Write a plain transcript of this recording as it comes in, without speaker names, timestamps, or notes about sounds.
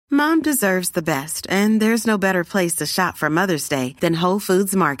Mom deserves the best, and there's no better place to shop for Mother's Day than Whole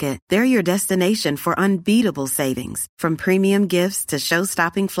Foods Market. They're your destination for unbeatable savings, from premium gifts to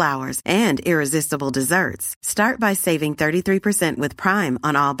show-stopping flowers and irresistible desserts. Start by saving 33% with Prime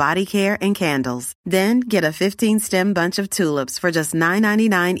on all body care and candles. Then get a 15-stem bunch of tulips for just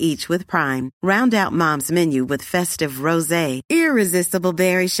 $9.99 each with Prime. Round out Mom's menu with festive rosé, irresistible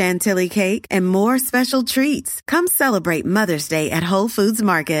berry chantilly cake, and more special treats. Come celebrate Mother's Day at Whole Foods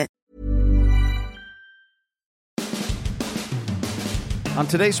Market. On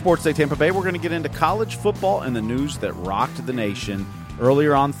today's Sports Day Tampa Bay, we're going to get into college football and the news that rocked the nation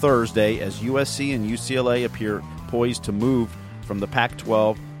earlier on Thursday as USC and UCLA appear poised to move from the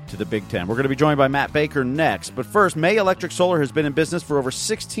Pac-12 to the Big Ten. We're going to be joined by Matt Baker next. But first, May Electric Solar has been in business for over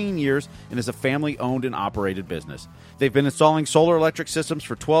 16 years and is a family-owned and operated business. They've been installing solar electric systems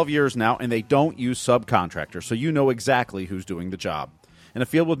for 12 years now, and they don't use subcontractors, so you know exactly who's doing the job. In a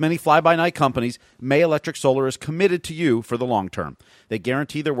field with many fly-by-night companies, May Electric Solar is committed to you for the long term. They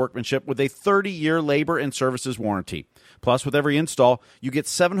guarantee their workmanship with a 30-year labor and services warranty. Plus, with every install, you get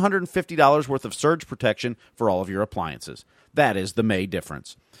 $750 worth of surge protection for all of your appliances. That is the May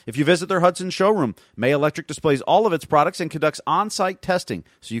difference. If you visit their Hudson showroom, May Electric displays all of its products and conducts on-site testing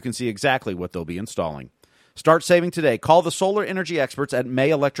so you can see exactly what they'll be installing. Start saving today. Call the solar energy experts at May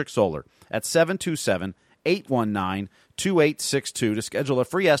Electric Solar at 727-819-2862 to schedule a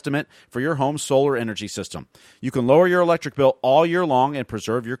free estimate for your home's solar energy system. You can lower your electric bill all year long and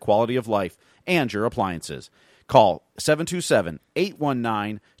preserve your quality of life and your appliances. Call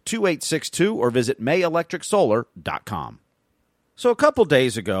 727-819-2862 or visit mayelectricsolar.com. So a couple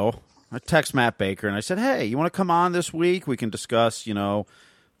days ago, I text Matt Baker and I said, hey, you want to come on this week? We can discuss,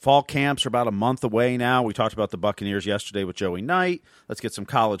 fall camps are about a month away now. We talked about the Buccaneers yesterday with Joey Knight. Let's get some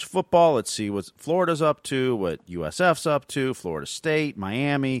college football. Let's see what Florida's up to, what USF's up to, Florida State,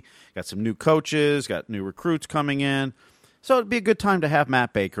 Miami. Got some new coaches, got new recruits coming in. So it'd be a good time to have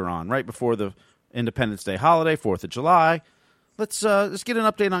Matt Baker on right before the Independence Day holiday, 4th of July. Let's get an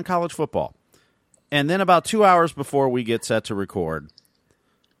update on college football. And then about 2 hours before we get set to record,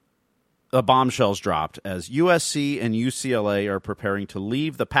 a bombshell's dropped as USC and UCLA are preparing to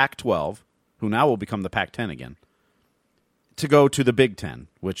leave the Pac-12, who now will become the Pac-10 again, to go to the Big Ten,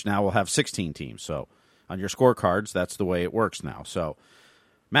 which now will have 16 teams. So on your scorecards, that's the way it works now. So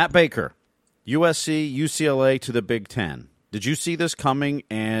Matt Baker, USC, UCLA to the Big Ten. Did you see this coming,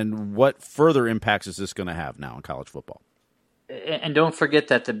 and what further impacts is this going to have now in college football? And don't forget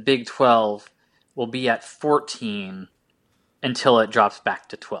that the Big 12 will be at 14 until it drops back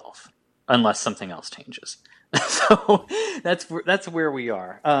to 12, unless something else changes. So that's where we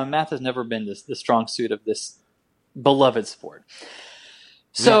are. Math has never been the strong suit of this beloved sport.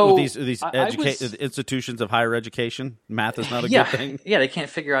 So with these institutions of higher education, math is not a good thing. Yeah, they can't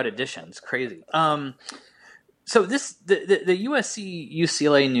figure out addition. It's crazy. So the USC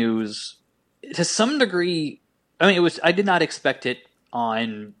UCLA news, to some degree, I did not expect it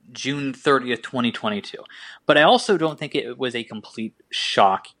on June 30th, 2022. But I also don't think it was a complete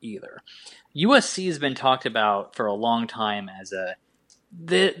shock either. USC has been talked about for a long time as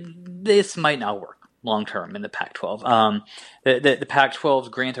this might not work long term in the Pac-12. The Pac-12's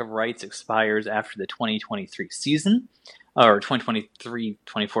grant of rights expires after the 2023 season, or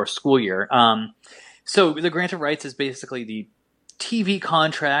 2023-24 school year. So the grant of rights is basically the TV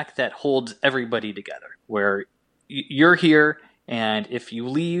contract that holds everybody together, where you're here, and if you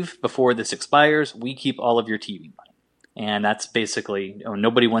leave before this expires, we keep all of your TV money. And that's basically,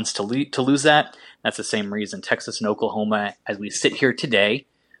 nobody wants to lose that. That's the same reason Texas and Oklahoma, as we sit here today,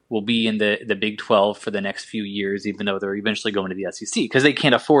 will be in the Big 12 for the next few years, even though they're eventually going to the SEC, because they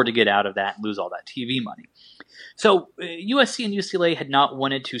can't afford to get out of that and lose all that TV money. So USC and UCLA had not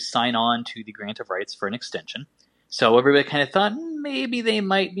wanted to sign on to the grant of rights for an extension. So everybody kind of thought maybe they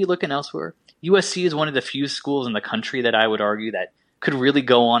might be looking elsewhere. USC is one of the few schools in the country that I would argue that could really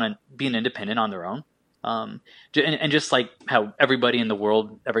go on and be an independent on their own. And just like how everybody in the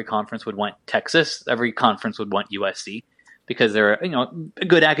world, every conference would want Texas, every conference would want USC, because they're a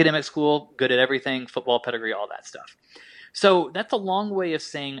good academic school, good at everything, football pedigree, all that stuff. So that's a long way of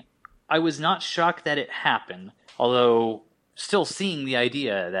saying I was not shocked that it happened, although still seeing the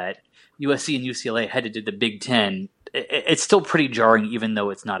idea that USC and UCLA headed to the Big Ten, it's still pretty jarring, even though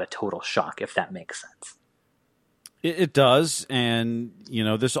it's not a total shock, if that makes sense. It does, and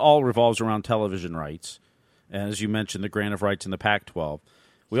this all revolves around television rights. As you mentioned, the grant of rights in the Pac-12.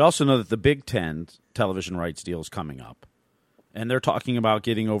 We also know that the Big Ten television rights deal is coming up, and they're talking about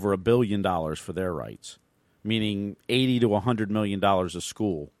getting over $1 billion for their rights, meaning $80 to $100 million a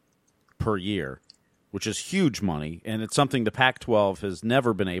school per year. which is huge money, and it's something the Pac-12 has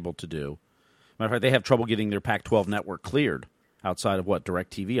never been able to do. Matter of fact, they have trouble getting their Pac-12 network cleared outside of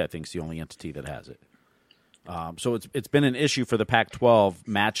DirecTV, I think, is the only entity that has it. So it's been an issue for the Pac-12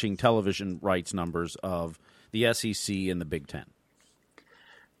 matching television rights numbers of the SEC and the Big Ten.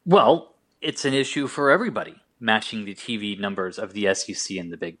 Well, it's an issue for everybody, matching the TV numbers of the SEC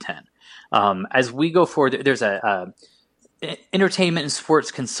and the Big Ten. As we go forward, there's a entertainment and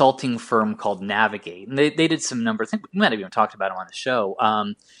sports consulting firm called Navigate, and they did some numbers. I think we might have even talked about them on the show.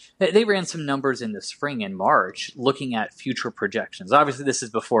 They ran some numbers in the spring and March looking at future projections. Obviously, this is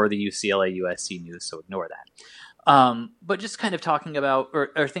before the UCLA USC news, so ignore that. But just kind of talking about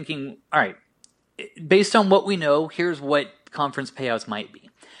or thinking, all right, based on what we know, here's what conference payouts might be.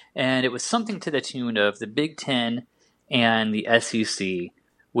 And it was something to the tune of the Big Ten and the SEC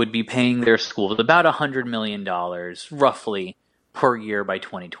would be paying their schools about $100 million, roughly, per year by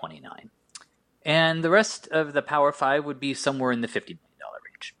 2029. And the rest of the Power Five would be somewhere in the $50 million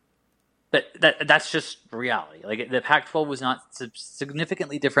range. But that's just reality. Like, the Pac-12 was not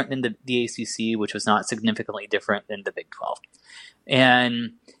significantly different than the ACC, which was not significantly different than the Big 12.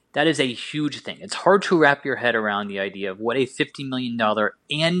 And that is a huge thing. It's hard to wrap your head around the idea of what a $50 million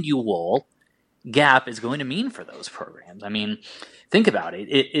annual gap is going to mean for those programs. I mean, think about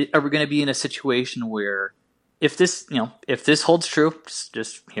it. Are we going to be in a situation where, if this holds true,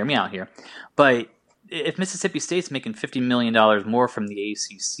 just hear me out here, but if Mississippi State's making $50 million more from the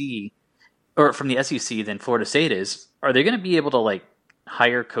ACC or from the SEC than Florida State is, are they going to be able to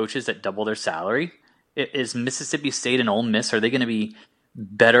hire coaches that double their salary? Is Mississippi State and Ole Miss, are they going to be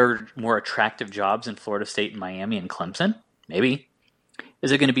better, more attractive jobs in Florida State and Miami and Clemson? Maybe.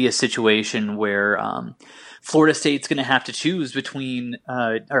 Is it going to be a situation where Florida State's going to have to choose between,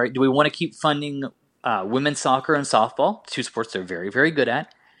 all right, do we want to keep funding women's soccer and softball, two sports they're very, very good at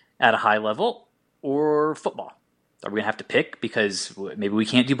a high level, or football? Are we going to have to pick because maybe we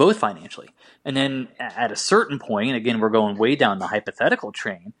can't do both financially? And then at a certain point, again, we're going way down the hypothetical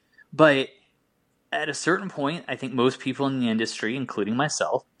train, but at a certain point, I think most people in the industry, including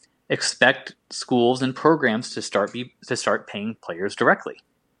myself, expect schools and programs to start paying players directly.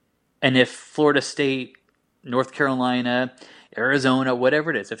 And if Florida State, North Carolina, Arizona,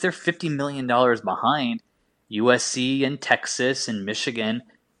 whatever it is, if they're $50 million behind USC and Texas and Michigan,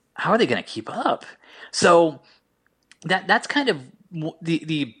 how are they going to keep up? So that's kind of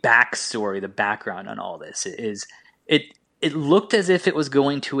the backstory, the background on all this. Is it looked as if it was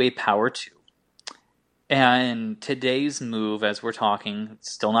going to a Power 2. And today's move, as we're talking,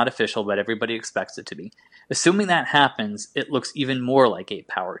 it's still not official, but everybody expects it to be. Assuming that happens, it looks even more like a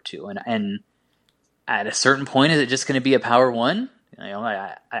Power 2. And at a certain point, is it just going to be a Power 1?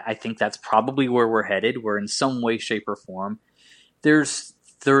 I think that's probably where we're headed, where in some way, shape, or form, there's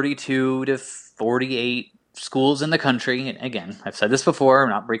 32 to 48 schools in the country. And again, I've said this before, I'm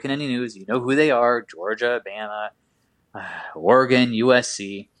not breaking any news. You know who they are: Georgia, Bama, Oregon,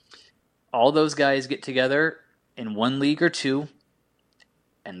 USC. All those guys get together in one league or two,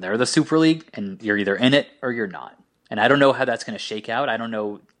 and they're the Super League, and you're either in it or you're not. And I don't know how that's going to shake out. I don't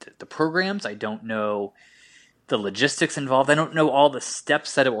know the programs. I don't know the logistics involved. I don't know all the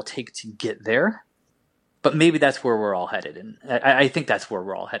steps that it will take to get there. But maybe that's where we're all headed. And I think that's where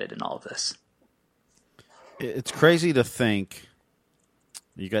we're all headed in all of this. It's crazy to think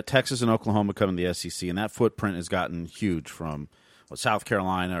you got Texas and Oklahoma coming to the SEC, and that footprint has gotten huge from South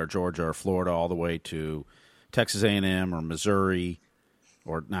Carolina or Georgia or Florida all the way to Texas A&M or Missouri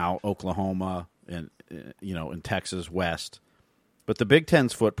or now Oklahoma and in Texas West. But the Big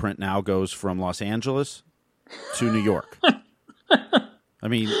Ten's footprint now goes from Los Angeles to New York. I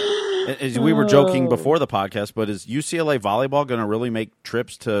mean, as we were joking before the podcast, but is UCLA volleyball going to really make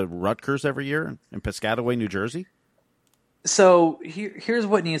trips to Rutgers every year in Piscataway, New Jersey? So here's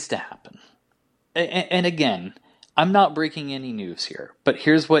what needs to happen. And again, I'm not breaking any news here, but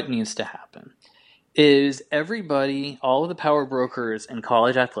here's what needs to happen. Is everybody, all of the power brokers in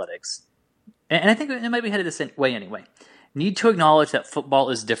college athletics, and I think it might be headed this way anyway, need to acknowledge that football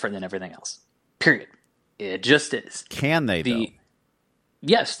is different than everything else. Period. It just is. Can they, though?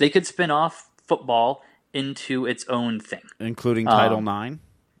 Yes, they could spin off football into its own thing. Including Title IX?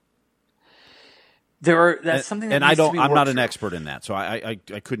 That's something that needs to be I'm not an through. expert in that, so I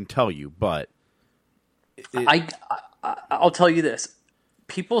couldn't tell you, but... I'll tell you this.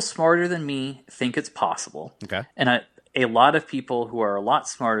 People smarter than me think it's possible. Okay. And a lot of people who are a lot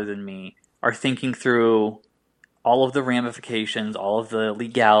smarter than me are thinking through all of the ramifications, all of the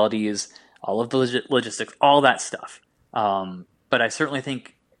legalities, all of the logistics, all that stuff. But I certainly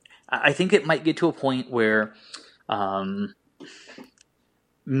think it might get to a point where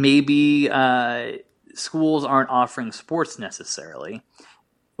maybe schools aren't offering sports necessarily,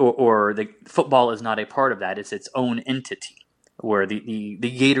 or the football is not a part of that. It's its own entity, where the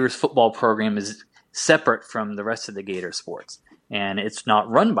Gators football program is separate from the rest of the Gator sports. And it's not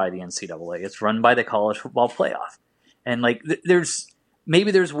run by the NCAA. It's run by the College Football Playoff. And like, there's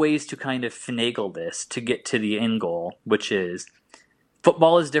ways to kind of finagle this to get to the end goal, which is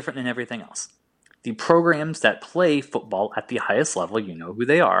football is different than everything else. The programs that play football at the highest level, you know who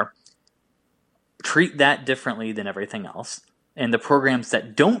they are, treat that differently than everything else. And the programs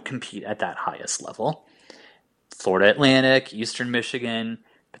that don't compete at that highest level, Florida Atlantic, Eastern Michigan,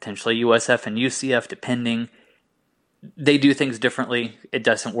 potentially USF and UCF, depending, they do things differently. It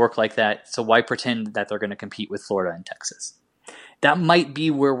doesn't work like that. So why pretend that they're going to compete with Florida and Texas? That might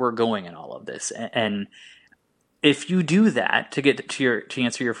be where we're going in all of this. And if you do that, to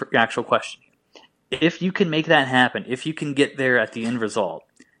answer your actual question, if you can make that happen, if you can get there at the end result,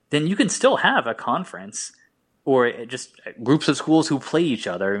 then you can still have a conference or just groups of schools who play each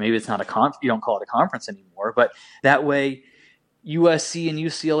other. Maybe it's not you don't call it a conference anymore, but that way USC and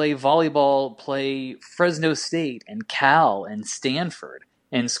UCLA volleyball play Fresno State and Cal and Stanford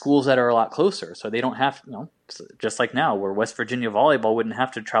and schools that are a lot closer. So they don't have, just like now where West Virginia volleyball wouldn't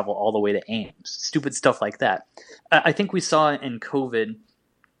have to travel all the way to Ames. Stupid stuff like that. I think we saw in COVID,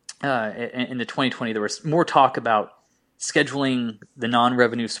 in the 2020, there was more talk about scheduling the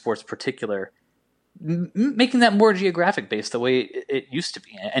non-revenue sports particular, making that more geographic based the way it used to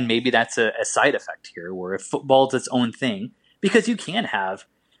be. And maybe that's a side effect here where if football is its own thing, because you can have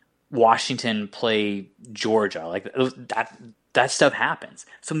Washington play Georgia, like that stuff happens.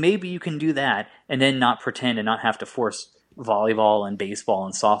 So maybe you can do that and then not pretend and not have to force volleyball and baseball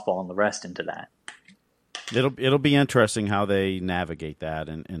and softball and the rest into that. It'll be interesting how they navigate that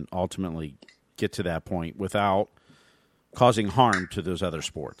and ultimately get to that point without causing harm to those other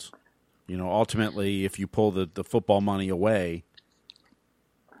sports. Ultimately, if you pull the football money away,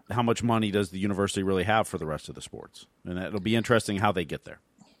 how much money does the university really have for the rest of the sports? And it'll be interesting how they get there.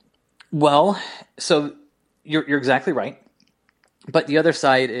 Well, so you're exactly right. But the other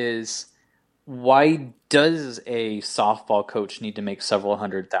side is, why does a softball coach need to make several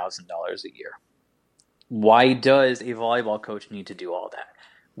 $100,000 a year? Why does a volleyball coach need to do all that?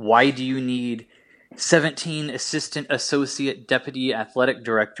 Why do you need 17 assistant, associate, deputy athletic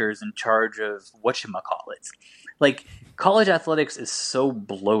directors in charge of whatchamacallits? Like, college athletics is so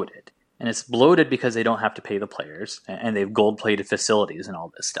bloated, and it's bloated because they don't have to pay the players, and they have gold-plated facilities and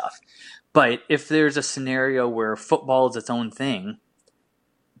all this stuff. But if there's a scenario where football is its own thing,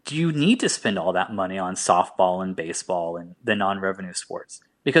 do you need to spend all that money on softball and baseball and the non-revenue sports?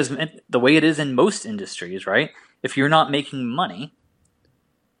 Because the way it is in most industries, right? If you're not making money,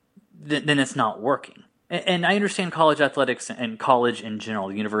 then it's not working. And I understand college athletics and college in general,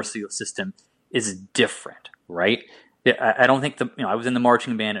 the university system is different, right? I don't think I was in the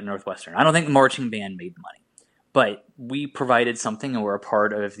marching band at Northwestern. I don't think the marching band made money, but we provided something and we're a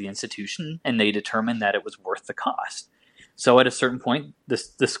part of the institution, and they determined that it was worth the cost. So at a certain point, the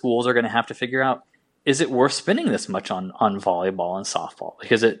schools are going to have to figure out, is it worth spending this much on volleyball and softball?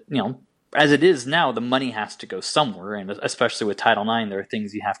 Because as it is now, the money has to go somewhere, and especially with Title IX, there are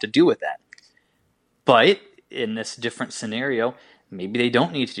things you have to do with that. But in this different scenario, maybe they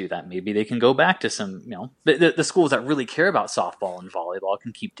don't need to do that. Maybe they can go back to some, the schools that really care about softball and volleyball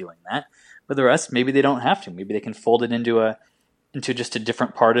can keep doing that. But the rest, maybe they don't have to. Maybe they can fold it into just a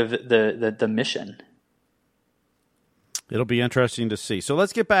different part of the mission. It'll be interesting to see. So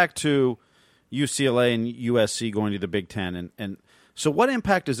let's get back to UCLA and USC going to the Big Ten. And so what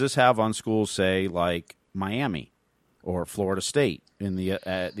impact does this have on schools, say, like Miami or Florida State in the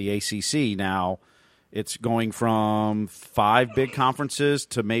ACC? Now, it's going from 5 big conferences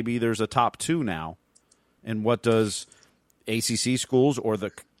to maybe there's a top 2 now. And what does ACC schools or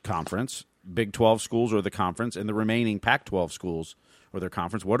the conference, Big 12 schools or the conference, and the remaining Pac-12 schools or their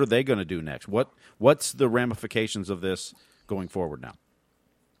conference, what are they going to do next? What's the ramifications of this going forward now?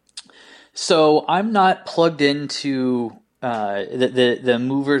 So I'm not plugged into the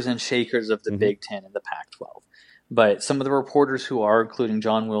movers and shakers of the Big Ten and the Pac-12. But some of the reporters who are, including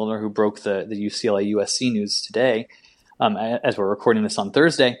John Wilner, who broke the UCLA-USC news today, as we're recording this on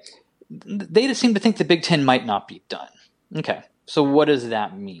Thursday, they just seem to think the Big Ten might not be done. Okay, so what does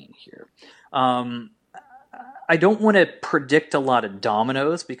that mean here? I don't want to predict a lot of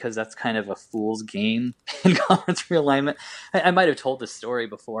dominoes because that's kind of a fool's game in conference realignment. I might have told this story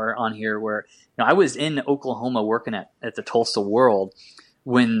before on here where I was in Oklahoma working at the Tulsa World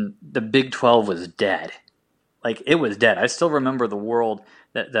when the Big 12 was dead. Like, it was dead. I still remember the World,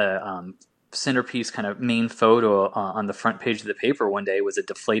 the centerpiece kind of main photo on the front page of the paper one day was a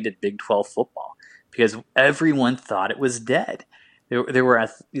deflated Big 12 football. because everyone thought it was dead. There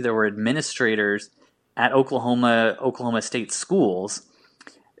were administrators at Oklahoma State schools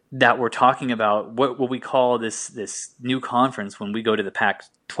that were talking about what we call this new conference when we go to the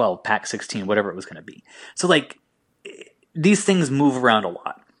Pac-12, Pac-16, whatever it was going to be. So like these things move around a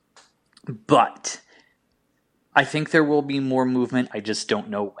lot, but I think there will be more movement. I just don't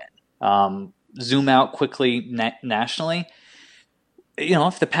know when. Zoom out quickly nationally.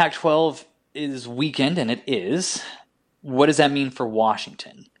 If the Pac-12 is weakened, and it is, what does that mean for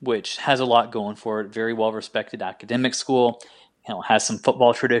Washington, which has a lot going for it? Very well-respected academic school, has some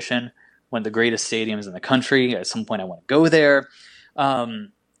football tradition, one of the greatest stadiums in the country. At some point I want to go there.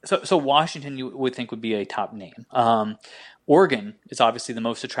 So Washington you would think would be a top name. Oregon is obviously the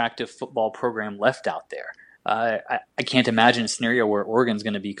most attractive football program left out there. I can't imagine a scenario where Oregon's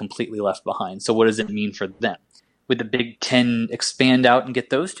going to be completely left behind. So what does it mean for them? Would the Big Ten expand out and get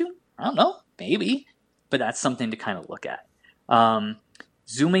those two? I don't know, maybe, but that's something to kind of look at.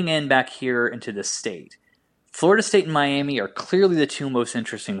 Zooming in back here into the state, Florida State and Miami are clearly the two most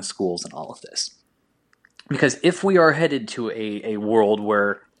interesting schools in all of this. Because if we are headed to a world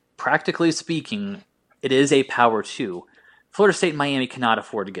where, practically speaking, it is a power two, Florida State and Miami cannot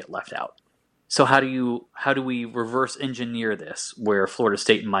afford to get left out. So how do we reverse engineer this where Florida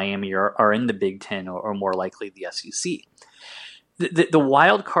State and Miami are in the Big Ten or more likely the SEC? The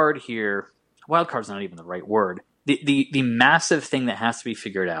wild card here, wild card's not even the right word. The massive thing that has to be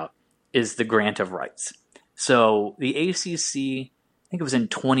figured out is the grant of rights. So the ACC, I think it was in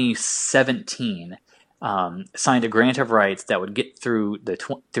 2017, signed a grant of rights that would get through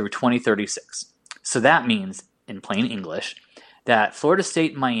through 2036. So that means, in plain English, that Florida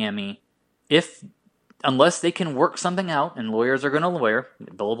State and Miami, unless they can work something out, and lawyers are going to lawyer,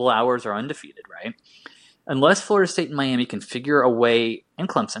 billable hours are undefeated, right? Unless Florida State and Miami can figure a way, and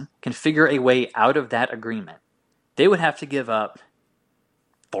Clemson, can figure a way out of that agreement, they would have to give up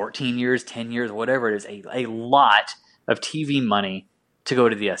 14 years, 10 years, whatever it is, a lot of TV money to go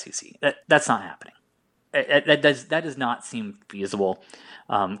to the SEC. That's not happening. That does not seem feasible.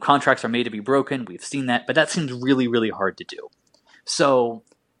 Contracts are made to be broken. We've seen that, but that seems really, really hard to do. So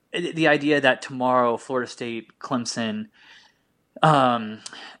the idea that tomorrow Florida State, Clemson,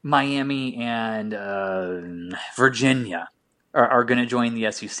 Miami, and Virginia are going to join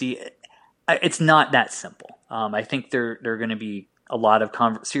the SEC, it's not that simple. I think there are going to be a lot of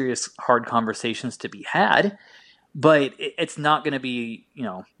serious, hard conversations to be had, but it's not going to be,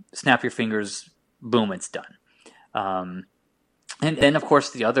 snap your fingers, boom, it's done. And then, of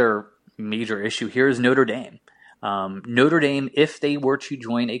course, the other major issue here is Notre Dame. Notre Dame, if they were to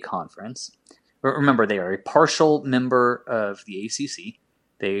join a conference, remember they are a partial member of the ACC.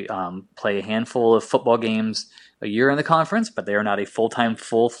 They play a handful of football games a year in the conference, but they are not a full-time,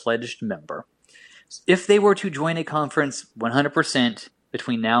 full-fledged member. If they were to join a conference 100%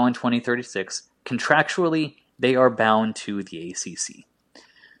 between now and 2036, contractually, they are bound to the ACC.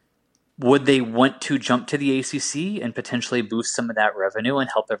 Would they want to jump to the ACC and potentially boost some of that revenue and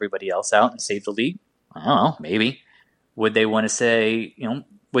help everybody else out and save the league? I don't know, maybe. Would they want to say,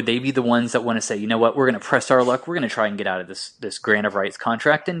 would they be the ones that want to say, you know what, we're going to press our luck, we're going to try and get out of this grant of rights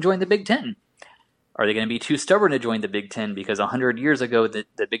contract and join the Big Ten? Are they going to be too stubborn to join the Big Ten because 100 years ago the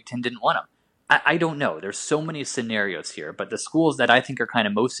Big Ten didn't want them? I don't know. There's so many scenarios here, but the schools that I think are kind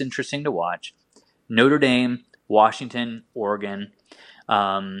of most interesting to watch, Notre Dame, Washington, Oregon,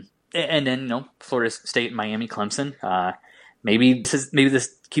 and then Florida State, Miami, Clemson. Maybe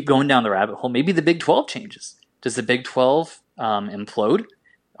this keep going down the rabbit hole. Maybe the Big 12 changes. Does the Big 12 implode?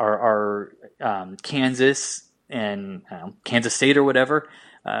 Are Kansas and Kansas State or whatever?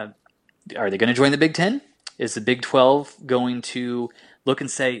 Are they going to join the Big 10? Is the Big 12 going to look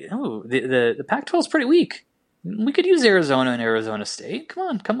and say, oh, the Pac-12 is pretty weak. We could use Arizona and Arizona State.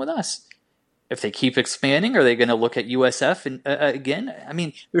 Come with us. If they keep expanding, are they going to look at USF again? I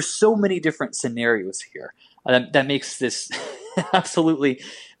mean, there's so many different scenarios here that makes this absolutely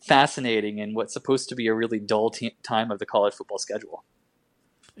fascinating in what's supposed to be a really dull time of the college football schedule.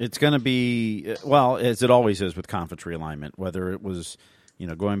 It's going to be, well, as it always is with conference realignment, whether it was,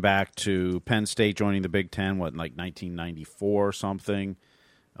 going back to Penn State joining the Big Ten, like 1994 or something,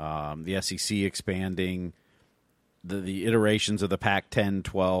 the SEC expanding, the iterations of the Pac-10,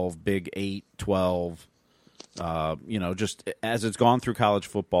 12, Big 8, 12, just as it's gone through college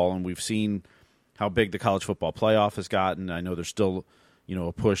football, and we've seen how big the college football playoff has gotten. I know there's still,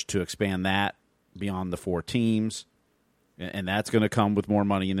 a push to expand that beyond the 4 teams, and that's going to come with more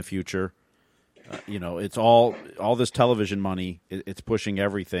money in the future. It's all this television money. It's pushing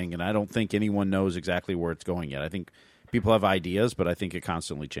everything, and I don't think anyone knows exactly where it's going yet. I think people have ideas, but I think it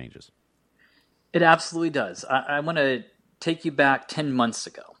constantly changes. It absolutely does. I want to take you back 10 months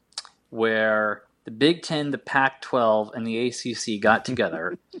ago, where the Big Ten, the Pac-12, and the ACC got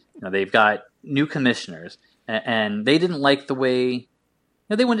together. They've got new commissioners, and they didn't like the way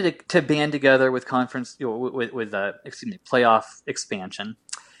they wanted to band together with conference, playoff expansion.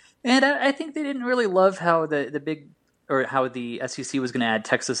 And I think they didn't really love how how the SEC was going to add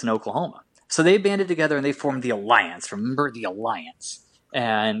Texas and Oklahoma. So they banded together and they formed the Alliance. Remember the Alliance?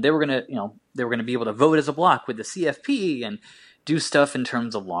 And they were going to be able to vote as a block with the CFP and do stuff in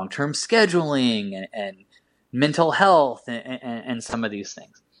terms of long-term scheduling and mental health and some of these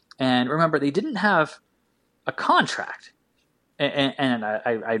things. And remember, they didn't have a contract. And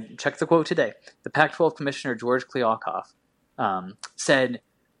I checked the quote today. The Pac-12 commissioner George Kliavkoff said,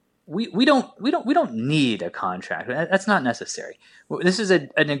 "We don't need a contract. That's not necessary. This is an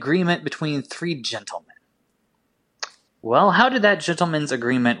agreement between three gentlemen." Well, how did that gentleman's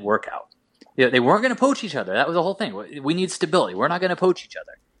agreement work out? They weren't going to poach each other. That was the whole thing. We need stability. We're not going to poach each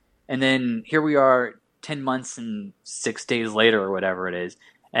other. And then here we are 10 months and 6 days later or whatever it is,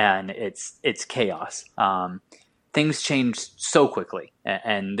 and it's chaos. Things change so quickly,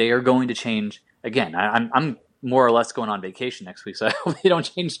 and they are going to change again. I'm more or less going on vacation next week, so I hope they don't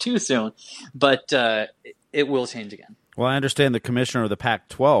change too soon. But it will change again. Well, I understand the commissioner of the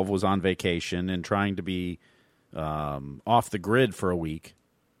Pac-12 was on vacation and trying to be off the grid for a week,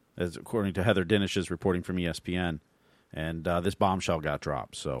 as according to Heather Dinish's reporting from ESPN, and this bombshell got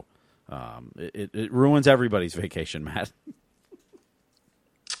dropped. So it ruins everybody's vacation, Matt.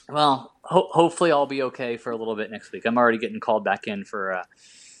 Well, hopefully I'll be okay for a little bit next week. I'm already getting called back in for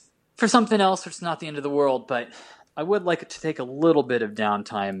something else, which is not the end of the world, but I would like it to take a little bit of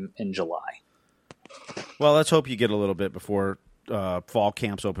downtime in July. Well, let's hope you get a little bit before fall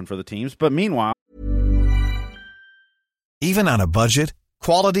camps open for the teams. But meanwhile, even on a budget,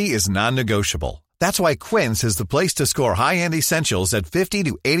 quality is non-negotiable. That's why Quince is the place to score high-end essentials at 50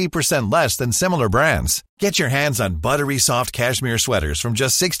 to 80% less than similar brands. Get your hands on buttery soft cashmere sweaters from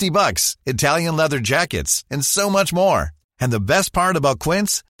just $60, Italian leather jackets, and so much more. And the best part about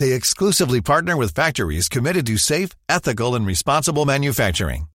Quince, they exclusively partner with factories committed to safe, ethical, and responsible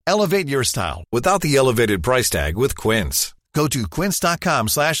manufacturing. Elevate your style without the elevated price tag with Quince. Go to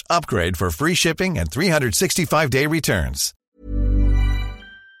quince.com/upgrade for free shipping and 365-day returns.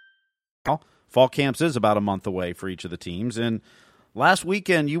 fall camps is about a month away for each of the teams. And last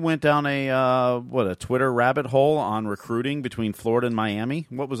weekend you went down a Twitter rabbit hole on recruiting between Florida and Miami.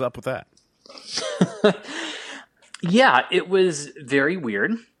 What was up with that? Yeah, it was very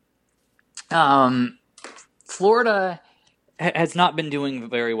weird. Florida has not been doing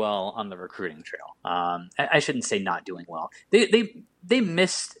very well on the recruiting trail. I shouldn't say not doing well. They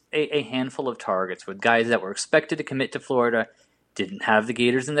missed a handful of targets with guys that were expected to commit to Florida, didn't have the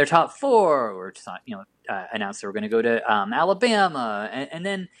Gators in their top four, or announced they were going to go to Alabama, and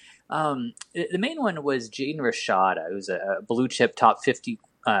then the main one was Jaden Rashada, who's a blue chip top 50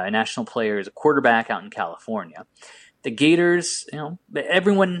 national player, is a quarterback out in California. The Gators,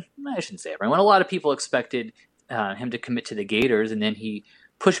 everyone, I shouldn't say everyone, a lot of people expected him to commit to the Gators, and then he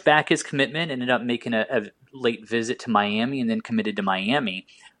pushed back his commitment, ended up making a late visit to Miami, and then committed to Miami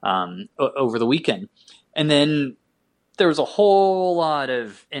over the weekend. And then there was a whole lot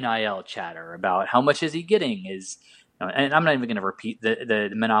of NIL chatter about how much is he getting, and I'm not even going to repeat the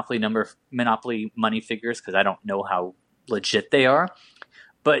Monopoly money figures because I don't know how legit they are.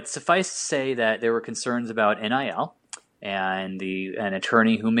 But suffice to say that there were concerns about NIL, and an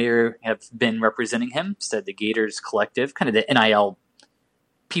attorney who may have been representing him said the Gators Collective, kind of the NIL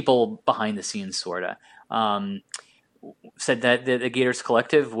people behind the scenes sort of, said that the Gators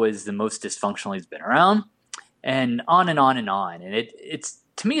Collective was the most dysfunctional he's been around, and on and on and on. And it's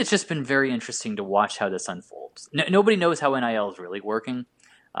to me, it's just been very interesting to watch how this unfolds. Nobody knows how NIL is really working.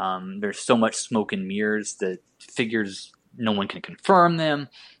 There's so much smoke and mirrors. The figures, no one can confirm them.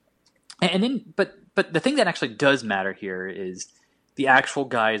 And then, but the thing that actually does matter here is the actual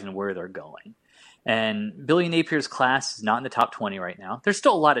guys and where they're going. And Billy Napier's class is not in the top 20 right now. There's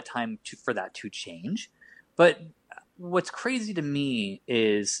still a lot of time for that to change. But what's crazy to me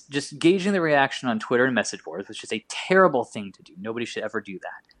is just gauging the reaction on Twitter and message boards, which is a terrible thing to do. Nobody should ever do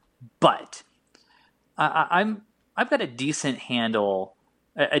that. But I've got a decent handle,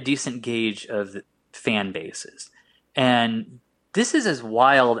 a decent gauge of the fan bases. And this is as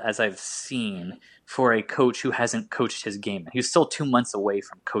wild as I've seen for a coach who hasn't coached his game. He's still 2 months away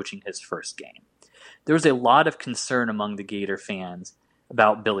from coaching his first game. There was a lot of concern among the Gator fans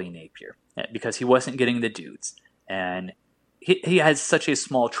about Billy Napier because he wasn't getting the dudes. And he has such a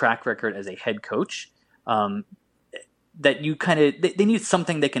small track record as a head coach. that you kind of they need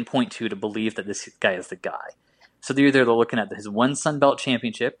something they can point to believe that this guy is the guy. So they're looking at his one Sun Belt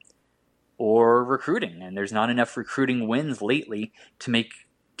championship or recruiting, and there's not enough recruiting wins lately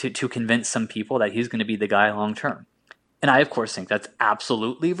to convince some people that he's going to be the guy long term. And I, of course, think that's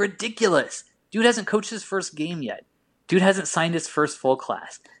absolutely ridiculous. Dude hasn't coached his first game yet. Dude hasn't signed his first full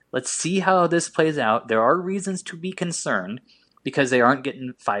class. Let's see how this plays out. There are reasons to be concerned because they aren't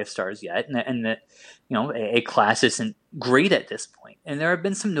getting 5 stars yet, and that a class isn't great at this point. And there have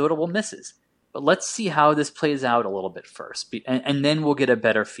been some notable misses. But let's see how this plays out a little bit first, and then we'll get a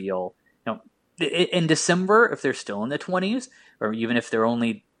better feel. In December, if they're still in the 20s, or even if they're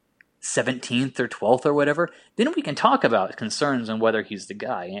only 17th or 12th or whatever, then we can talk about concerns on whether he's the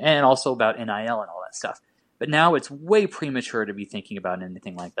guy, and also about NIL and all that stuff. But now it's way premature to be thinking about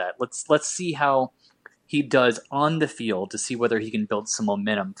anything like that. Let's see how he does on the field to see whether he can build some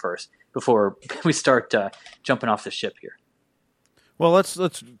momentum first before we start jumping off the ship here. Well, let's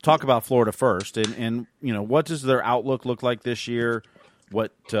talk about Florida first, and what does their outlook look like this year?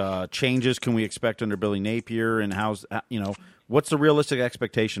 What changes can we expect under Billy Napier, and what's the realistic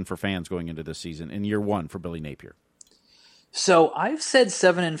expectation for fans going into this season in year one for Billy Napier? So I've said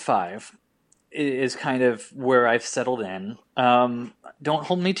 7-5 is kind of where I've settled in. Don't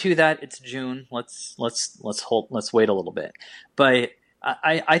hold me to that. It's June. Let's wait a little bit. But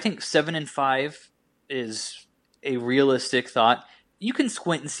I think 7-5 is a realistic thought. You can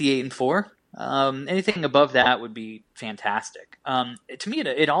squint and see 8-4. Anything above that would be fantastic. To me,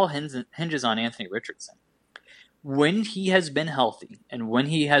 it all hinges on Anthony Richardson. When he has been healthy and when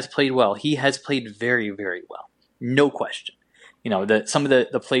he has played well, he has played very, very well. No question. Some of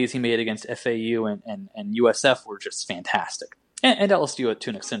the plays he made against FAU and USF were just fantastic. And LSU to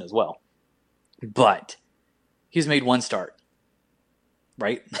an extent as well. But he's made one start,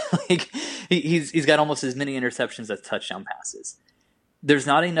 right? He's got almost as many interceptions as touchdown passes. There's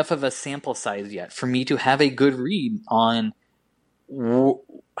not enough of a sample size yet for me to have a good read on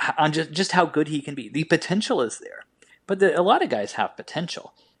just how good he can be. The potential is there, but a lot of guys have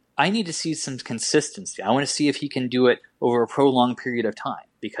potential. I need to see some consistency. I want to see if he can do it over a prolonged period of time,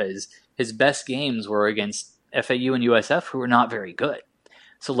 because his best games were against FAU and USF, who were not very good.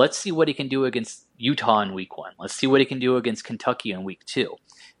 So let's see what he can do against Utah in week 1. Let's see what he can do against Kentucky in week 2,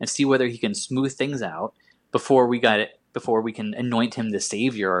 and see whether he can smooth things out before we can anoint him the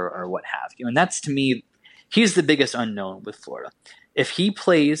savior or what have you. And that's, to me, he's the biggest unknown with Florida. If he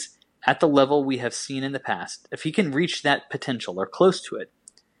plays at the level we have seen in the past, if he can reach that potential or close to it,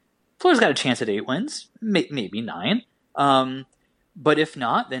 Florida's got a chance at 8 wins, maybe 9. But if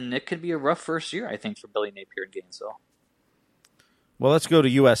not, then it could be a rough first year, I think, for Billy Napier in Gainesville. Well, let's go to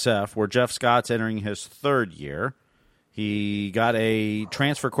USF, where Jeff Scott's entering his 3rd year. He got a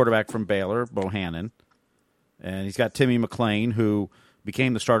transfer quarterback from Baylor, Bohannon, and he's got Timmy McClain, who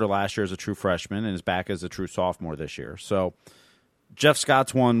became the starter last year as a true freshman and is back as a true sophomore this year. So Jeff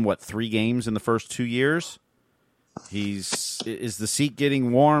Scott's won, 3 games in the first 2 years? Is the seat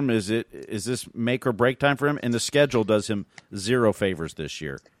getting warm? Is this make or break time for him? And the schedule does him 0 favors this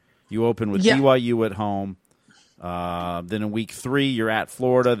year. You open with BYU at home. Then in week 3, you're at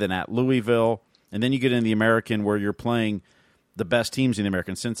Florida, then at Louisville. And then you get in the American, where you're playing the best teams in the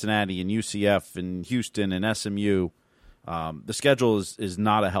American, Cincinnati and UCF and Houston and SMU. The schedule is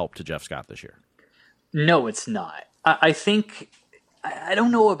not a help to Jeff Scott this year. No, it's not. I think I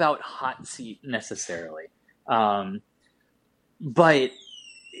don't know about hot seat necessarily. But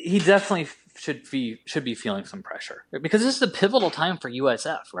he definitely should be feeling some pressure, because this is a pivotal time for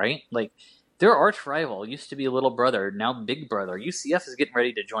USF, right? Like, their arch rival used to be a little brother, now big brother. UCF is getting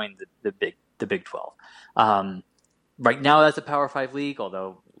ready to join the Big 12. Right now, that's a Power 5 league,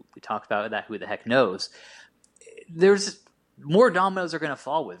 although we talk about that, who the heck knows. There's more dominoes are going to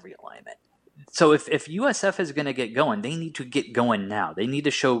fall with realignment. So if USF is going to get going, they need to get going now. They need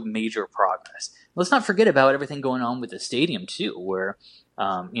to show major progress. Let's not forget about everything going on with the stadium too, where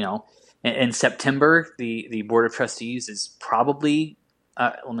in September the Board of Trustees is probably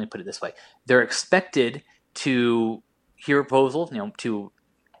let me put it this way: they're expected to hear a proposal, to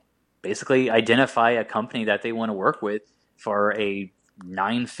basically identify a company that they want to work with for a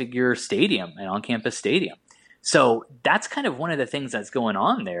 9-figure stadium, an on-campus stadium. So that's kind of one of the things that's going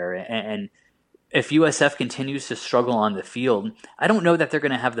on there. And if USF continues to struggle on the field, I don't know that they're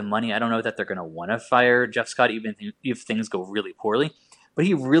going to have the money. I don't know that they're going to want to fire Jeff Scott, even if things go really poorly. But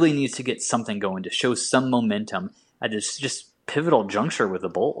he really needs to get something going to show some momentum at this just pivotal juncture with the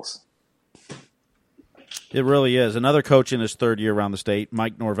Bulls. It really is. Another coach in his 3rd year around the state,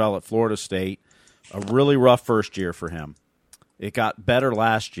 Mike Norvell at Florida State, a really rough first year for him. It got better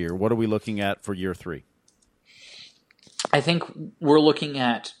last year. What are we looking at for year 3? I think we're looking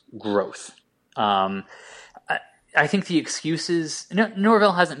at growth. I think the excuses,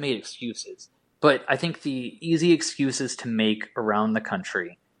 Norvell hasn't made excuses, but I think the easy excuses to make around the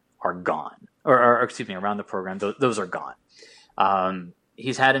country are gone, or excuse me, around the program, those are gone.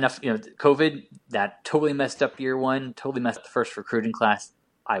 He's had enough, COVID, that totally messed up year one, totally messed up the first recruiting class.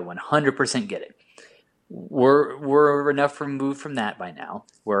 I 100% get it. We're enough removed from that by now,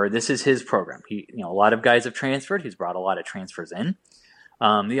 where this is his program. A lot of guys have transferred. He's brought a lot of transfers in.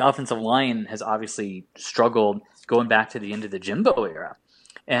 The offensive line has obviously struggled going back to the end of the Jimbo era,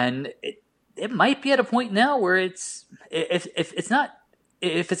 and it might be at a point now where if it's not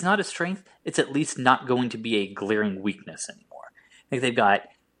a strength, it's at least not going to be a glaring weakness anymore. I think they've got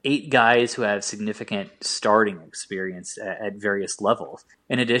 8 guys who have significant starting experience at various levels,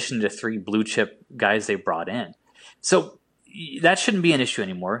 in addition to 3 blue chip guys they brought in. So that shouldn't be an issue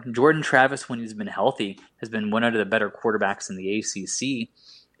anymore. Jordan Travis, when he's been healthy, has been one of the better quarterbacks in the ACC.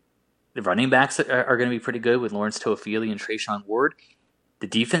 The running backs are going to be pretty good with Lawrence Toafili and Trayshawn Ward. The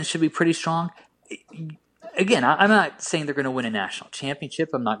defense should be pretty strong. Again, I'm not saying they're going to win a national championship.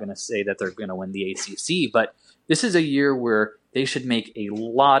 I'm not going to say that they're going to win the ACC, but this is a year where they should make a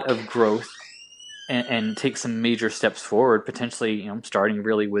lot of growth and take some major steps forward, potentially starting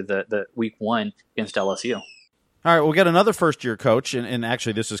really with the week 1 against LSU. All right, we'll get another first-year coach, and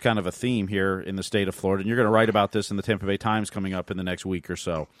actually this is kind of a theme here in the state of Florida, and you're going to write about this in the Tampa Bay Times coming up in the next week or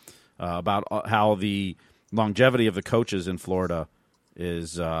so, about how the longevity of the coaches in Florida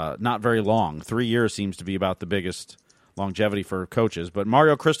is not very long. 3 years seems to be about the biggest longevity for coaches. But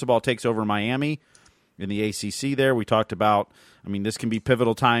Mario Cristobal takes over Miami in the ACC there. We talked about, this can be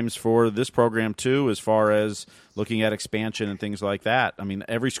pivotal times for this program too, as far as looking at expansion and things like that.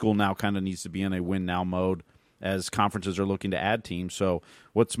 Every school now kind of needs to be in a win-now mode as conferences are looking to add teams. So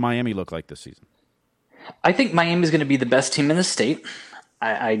what's Miami look like this season? I think Miami is going to be the best team in the state.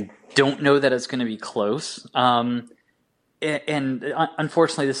 I don't know that it's going to be close. And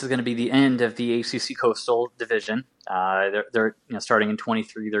unfortunately, this is going to be the end of the ACC Coastal Division. They're starting in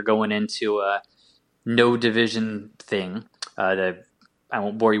 23. They're going into a no division thing. I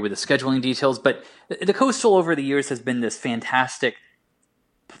won't bore you with the scheduling details, but the Coastal over the years has been this fantastic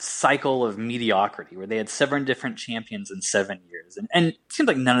cycle of mediocrity where they had 7 different champions in 7 years, and it seems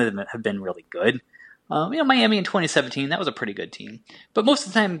like none of them have been really good. Miami in 2017, that was a pretty good team. But most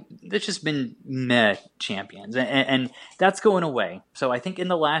of the time, it's just been meh champions, and that's going away. So I think in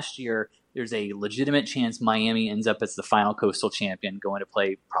the last year, there's a legitimate chance Miami ends up as the final Coastal champion, going to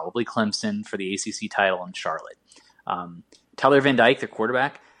play probably Clemson for the ACC title in Charlotte. Tyler Van Dyke, the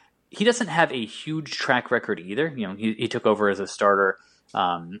quarterback, he doesn't have a huge track record either. He took over as a starter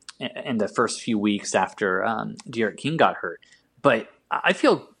in the first few weeks after D'Eriq King got hurt. But I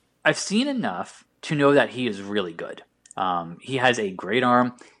feel I've seen enough to know that he is really good. He has a great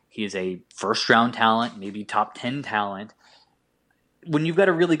arm. He is a first-round talent, maybe top 10 talent. When you've got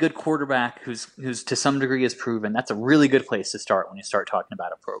a really good quarterback who's to some degree is proven, that's a really good place to start when you start talking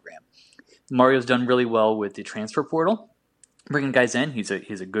about a program. Mario's done really well with the transfer portal, bringing guys in. He's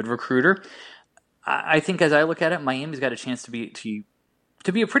a good recruiter. I think as I look at it, Miami's got a chance to be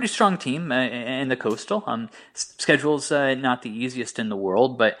a pretty strong team in the Coastal. Schedule's not the easiest in the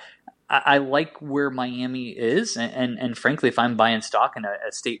world, but I like where Miami is, and frankly, if I'm buying stock in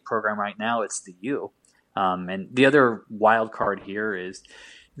a state program right now, it's the U. And the other wild card here is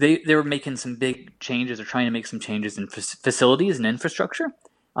they're making some big changes. They're trying to make some changes in facilities and infrastructure.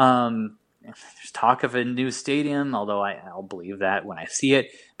 There's talk of a new stadium, although I'll believe that when I see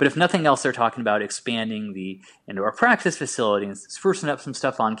it. But if nothing else, they're talking about expanding the indoor practice facility and sprucing up some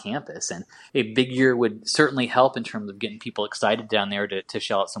stuff on campus. And a big year would certainly help in terms of getting people excited down there to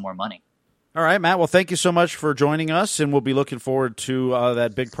shell out some more money. All right, Matt. Well, thank you so much for joining us, and we'll be looking forward to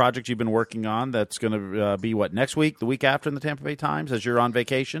that big project you've been working on. That's going to be, next week, the week after in the Tampa Bay Times, as you're on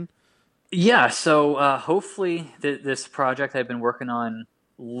vacation? Yeah, so hopefully this project I've been working on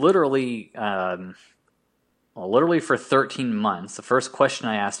literally for 13 months. The first question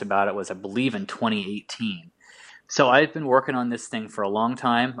I asked about it was, I believe, in 2018. So I've been working on this thing for a long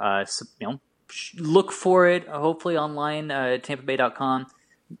time. Look for it, hopefully online, tampabay.com,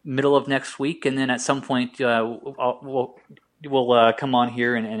 middle of next week, and then at some point we'll come on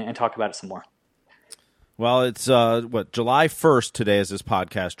here and talk about it some more. Well, it's July 1st today as this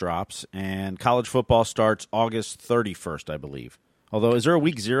podcast drops, and college football starts August 31st, I believe. Although, is there a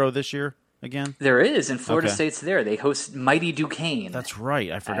week 0 this year again? There is, and Florida State's there. They host mighty Duquesne. That's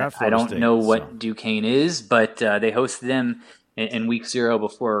right. I forgot Florida State. I don't know what Duquesne is, but they host them in week 0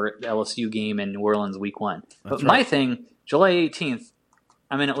 before the LSU game in New Orleans week 1. But my thing, July 18th,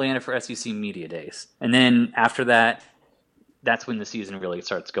 I'm in Atlanta for SEC Media Days. And then after that, that's when the season really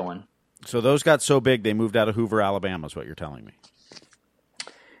starts going. So those got so big they moved out of Hoover, Alabama, is what you're telling me.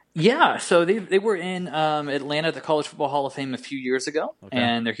 Yeah, so they were in Atlanta at the College Football Hall of Fame a few years ago,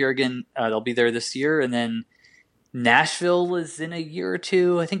 and they're here again. They'll be there this year, and then Nashville is in a year or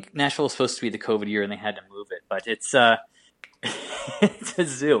two. I think Nashville was supposed to be the COVID year, and they had to move it. But it's it's a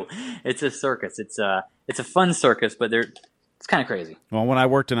zoo, it's a circus, it's a fun circus, but it's kind of crazy. Well, when I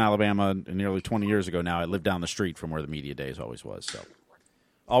worked in Alabama nearly 20 years ago now, I lived down the street from where the media days always was. So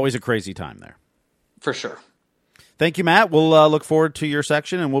always a crazy time there. For sure. Thank you, Matt. We'll look forward to your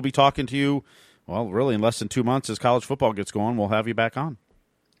section, and we'll be talking to you, well, really in less than 2 months as college football gets going. We'll have you back on.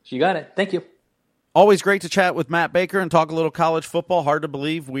 You got it. Thank you. Always great to chat with Matt Baker and talk a little college football. Hard to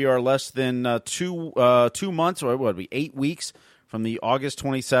believe we are less than 2 months, or what would be 8 weeks from the August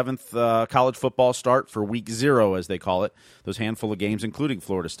 27th college football start for week 0, as they call it. Those handful of games, including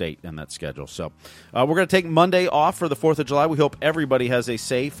Florida State in that schedule. So we're going to take Monday off for the 4th of July. We hope everybody has a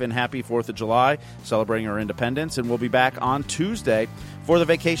safe and happy 4th of July, celebrating our independence. And we'll be back on Tuesday for the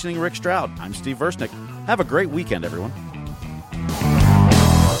vacationing Rick Stroud. I'm Steve Versnick. Have a great weekend, everyone.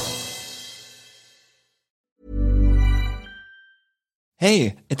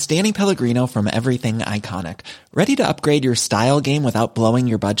 Hey, it's Danny Pellegrino from Everything Iconic. Ready to upgrade your style game without blowing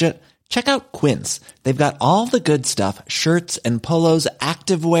your budget? Check out Quince. They've got all the good stuff, shirts and polos,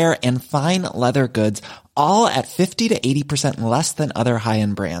 activewear, and fine leather goods, all at 50 to 80% less than other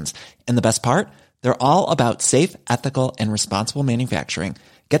high-end brands. And the best part? They're all about safe, ethical, and responsible manufacturing.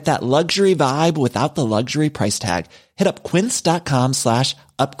 Get that luxury vibe without the luxury price tag. Hit up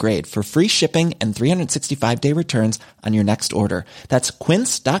quince.com/upgrade for free shipping and 365-day returns on your next order. That's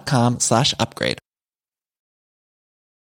quince.com/upgrade.